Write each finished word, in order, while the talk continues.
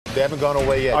They haven't gone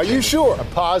away yet. Are you sure? I'm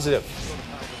positive.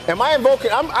 Am I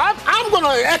invoking? I'm going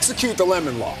to execute the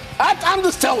lemon law. I'm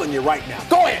just telling you right now.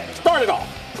 Go ahead. Start it off.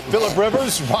 Phillip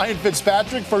Rivers, Ryan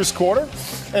Fitzpatrick, first quarter.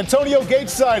 Antonio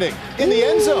Gates sighting in the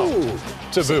end zone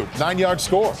to boot. 9-yard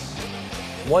score.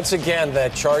 Once again,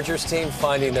 that Chargers team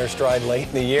finding their stride late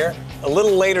in the year. A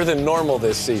little later than normal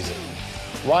this season.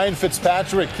 Ryan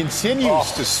Fitzpatrick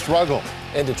continues to struggle.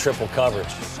 Into triple coverage.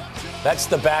 That's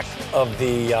the back of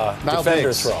the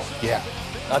defender's throw. Yeah.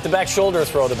 Not the back shoulder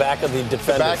throw, the back of the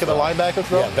defender's Back of the linebacker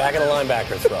throw? Yeah, back of the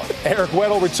linebacker throw. Eric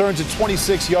Weddle returns at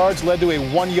 26 yards, led to a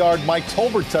 1-yard Mike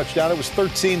Tolbert touchdown. It was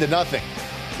 13-0.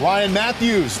 Ryan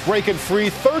Matthews breaking free,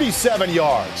 37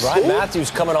 yards. Ryan Matthews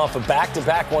coming off a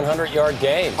back-to-back 100-yard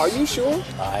game. Are you sure?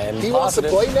 I am He positive. wants to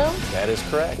play now? That is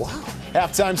correct. Wow.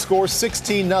 Halftime score,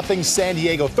 16-0 San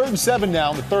Diego. 3rd and 7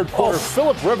 now in the third quarter.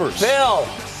 Phillip Rivers. Bill!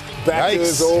 Back to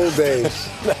his old days.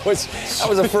 That was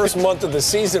the first month of the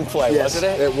season play, Yes,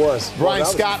 wasn't it? it was. Brian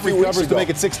Well, Scott a few weeks recovers to ago. make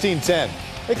it 16-10.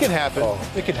 It can happen.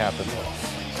 It can happen.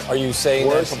 Are you saying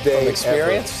Worst that from day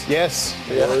experience? Yes.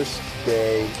 Worst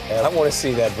day ever. I want to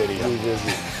see that video.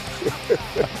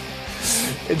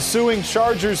 Ensuing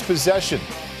Chargers possession.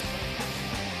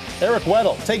 Eric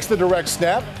Weddle takes the direct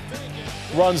snap.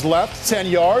 Runs left, 10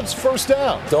 yards, first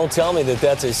down. Don't tell me that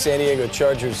that's a San Diego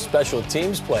Chargers special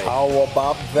teams play. How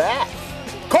about that?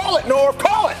 Call it, Norv.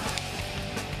 Call it.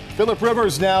 Phillip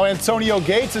Rivers now. Antonio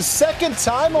Gates, his second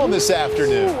time on this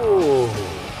afternoon.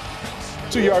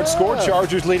 2-yard score.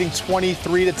 Chargers leading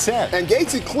 23-10. And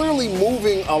Gates is clearly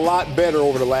moving a lot better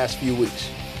over the last few weeks.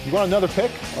 You want another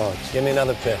pick? Give me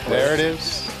another pick. There it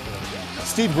is.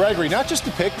 Steve Gregory, not just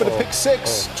a pick, but a pick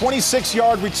six.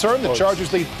 26-yard return. The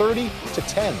Chargers lead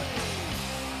 30-10.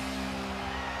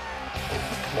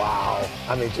 Wow.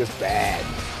 I mean, just bad.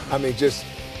 I mean, just.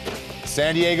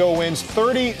 San Diego wins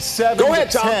 37-10. Go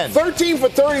ahead, Tom. 13 for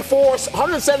 34,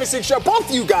 176 yards. Both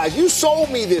of you guys, you sold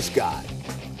me this guy.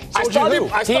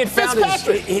 He had found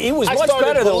his. He was much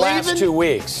better the last 2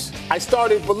 weeks. I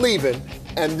started believing,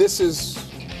 and this is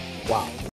wow.